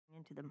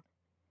into them.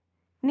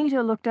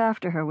 Nita looked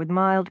after her with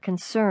mild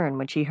concern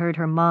when she heard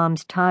her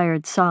mom's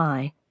tired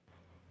sigh.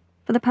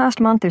 For the past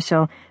month or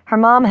so, her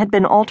mom had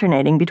been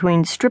alternating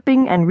between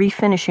stripping and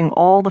refinishing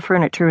all the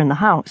furniture in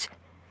the house,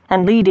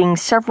 and leading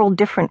several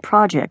different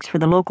projects for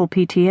the local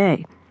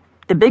PTA,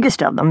 the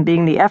biggest of them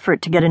being the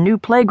effort to get a new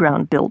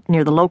playground built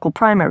near the local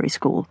primary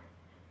school.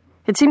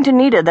 It seemed to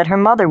Nita that her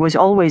mother was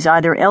always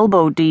either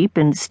elbow-deep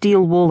in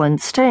steel wool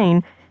and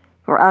stain,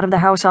 or out of the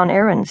house on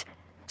errands,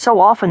 so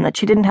often that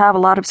she didn't have a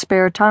lot of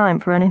spare time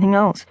for anything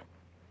else.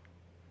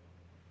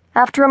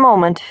 After a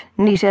moment,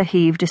 Nita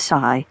heaved a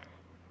sigh.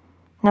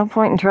 No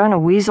point in trying to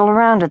weasel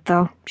around it,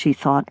 though, she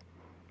thought.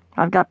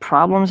 I've got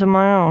problems of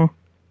my own.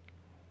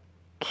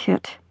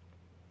 Kit.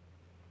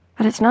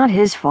 But it's not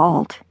his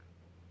fault.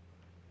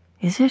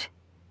 Is it?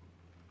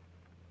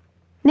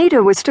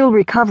 Nita was still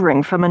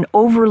recovering from an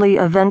overly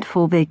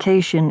eventful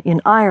vacation in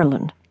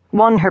Ireland,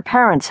 one her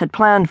parents had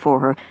planned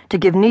for her to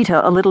give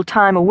Nita a little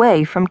time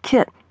away from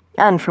Kit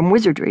and from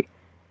wizardry.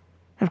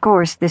 Of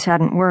course, this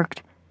hadn't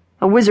worked.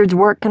 A wizard's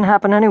work can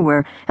happen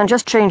anywhere, and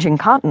just changing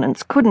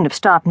continents couldn't have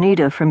stopped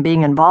Nita from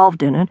being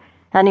involved in it,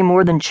 any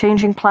more than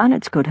changing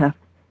planets could have.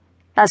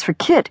 As for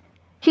Kit,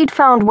 he'd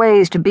found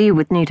ways to be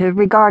with Nita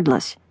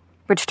regardless,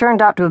 which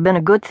turned out to have been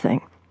a good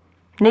thing.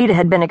 Nita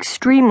had been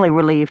extremely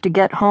relieved to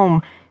get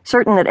home,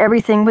 certain that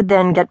everything would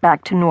then get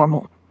back to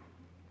normal.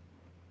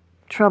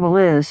 Trouble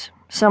is,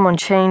 someone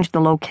changed the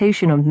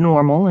location of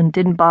normal and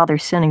didn't bother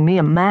sending me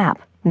a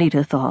map,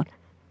 Nita thought.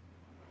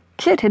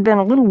 Kit had been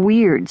a little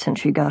weird since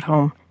she got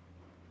home.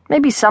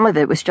 Maybe some of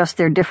it was just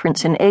their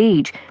difference in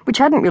age, which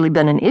hadn't really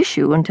been an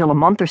issue until a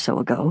month or so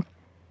ago.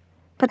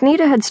 But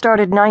Nita had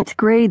started 9th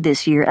grade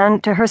this year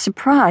and, to her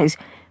surprise,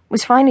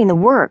 was finding the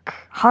work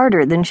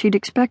harder than she'd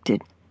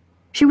expected.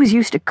 She was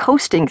used to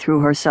coasting through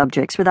her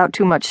subjects without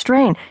too much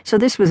strain, so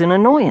this was an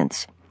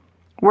annoyance.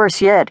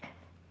 Worse yet,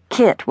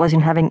 Kit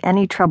wasn't having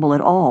any trouble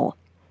at all,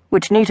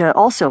 which Nita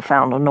also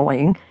found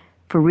annoying,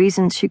 for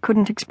reasons she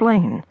couldn't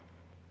explain.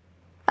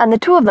 And the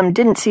two of them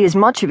didn't see as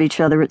much of each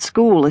other at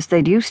school as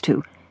they'd used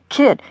to.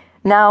 Kit,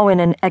 now in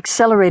an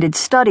accelerated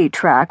study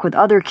track with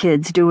other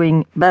kids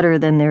doing better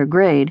than their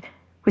grade,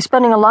 was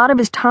spending a lot of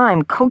his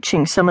time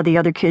coaching some of the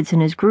other kids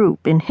in his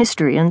group in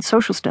history and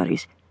social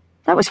studies.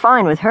 That was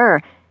fine with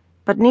her,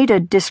 but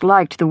Nita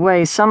disliked the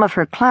way some of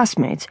her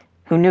classmates,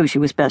 who knew she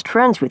was best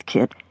friends with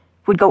Kit,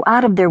 would go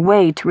out of their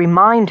way to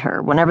remind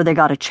her, whenever they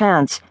got a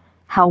chance,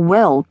 how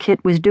well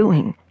Kit was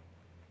doing.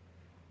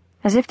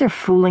 As if they're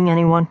fooling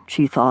anyone,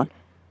 she thought.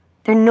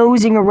 They're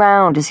nosing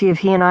around to see if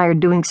he and I are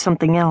doing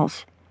something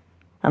else,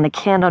 and they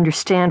can't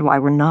understand why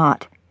we're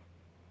not.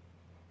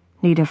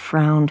 Nita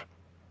frowned.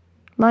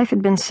 Life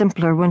had been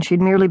simpler when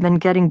she'd merely been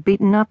getting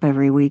beaten up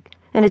every week.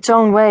 In its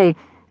own way,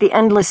 the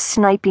endless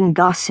sniping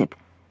gossip,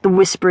 the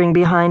whispering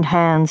behind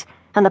hands,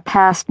 and the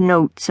past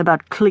notes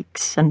about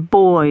cliques and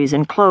boys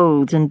and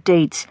clothes and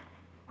dates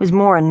was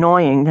more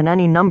annoying than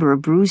any number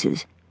of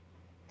bruises.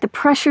 The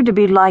pressure to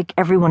be like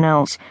everyone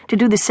else, to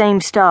do the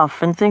same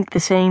stuff and think the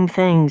same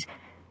things,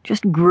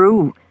 just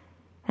grew,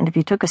 and if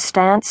you took a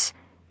stance,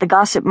 the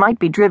gossip might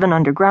be driven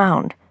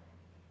underground,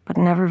 but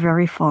never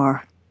very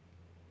far.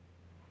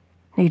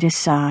 Nita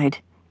sighed.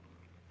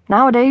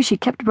 Nowadays she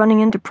kept running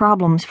into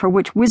problems for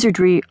which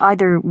wizardry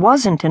either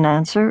wasn't an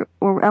answer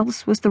or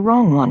else was the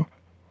wrong one.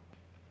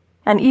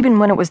 And even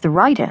when it was the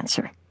right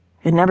answer,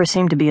 it never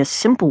seemed to be a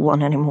simple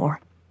one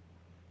anymore.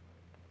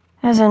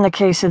 As in the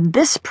case of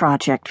this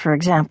project, for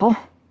example.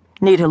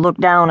 Nita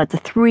looked down at the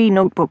 3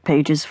 notebook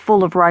pages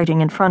full of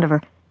writing in front of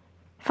her.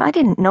 If I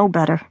didn't know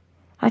better,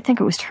 I think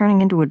it was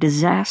turning into a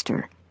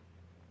disaster.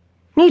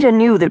 Nita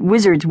knew that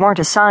wizards weren't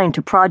assigned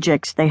to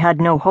projects they had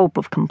no hope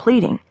of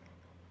completing,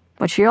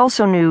 but she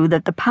also knew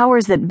that the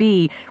powers that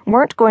be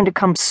weren't going to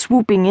come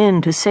swooping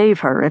in to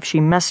save her if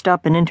she messed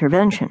up an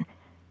intervention.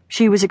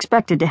 She was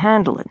expected to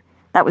handle it.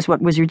 That was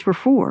what wizards were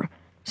for,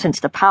 since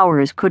the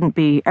powers couldn't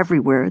be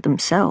everywhere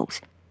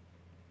themselves.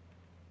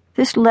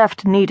 This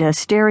left Nita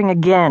staring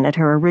again at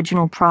her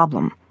original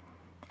problem.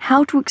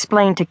 How to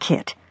explain to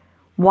Kit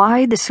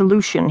why the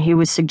solution he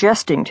was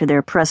suggesting to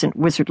their present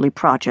wizardly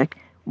project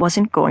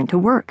wasn't going to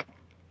work.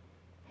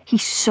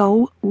 He's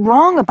so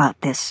wrong about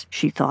this,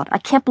 she thought. I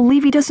can't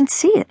believe he doesn't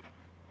see it.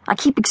 I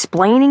keep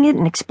explaining it,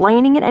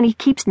 and he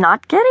keeps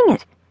not getting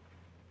it.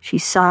 She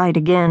sighed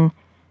again.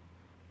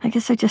 I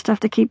guess I just have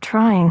to keep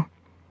trying.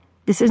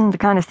 This isn't the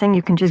kind of thing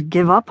you can just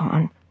give up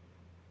on.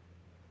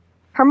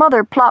 Her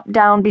mother plopped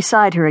down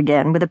beside her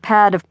again with a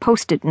pad of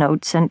post-it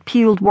notes and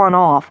peeled one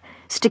off,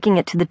 sticking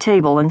it to the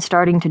table and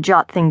starting to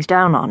jot things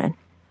down on it.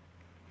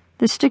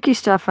 The sticky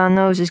stuff on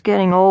those is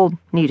getting old,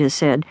 Nita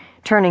said,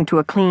 turning to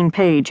a clean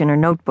page in her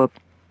notebook.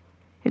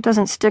 It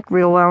doesn't stick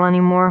real well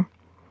anymore.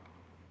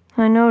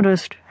 I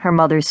noticed, her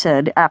mother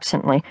said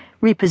absently,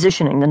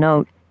 repositioning the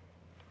note.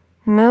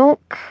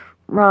 Milk,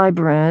 rye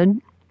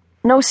bread,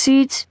 no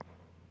seeds.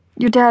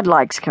 Your dad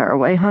likes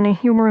caraway, honey.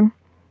 Humor him.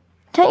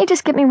 Can't you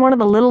just get me one of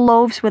the little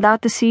loaves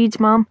without the seeds,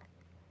 Mom?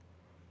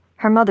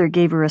 Her mother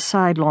gave her a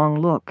sidelong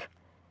look.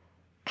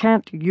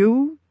 Can't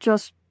you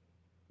just,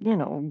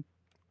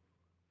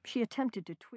 She attempted to twist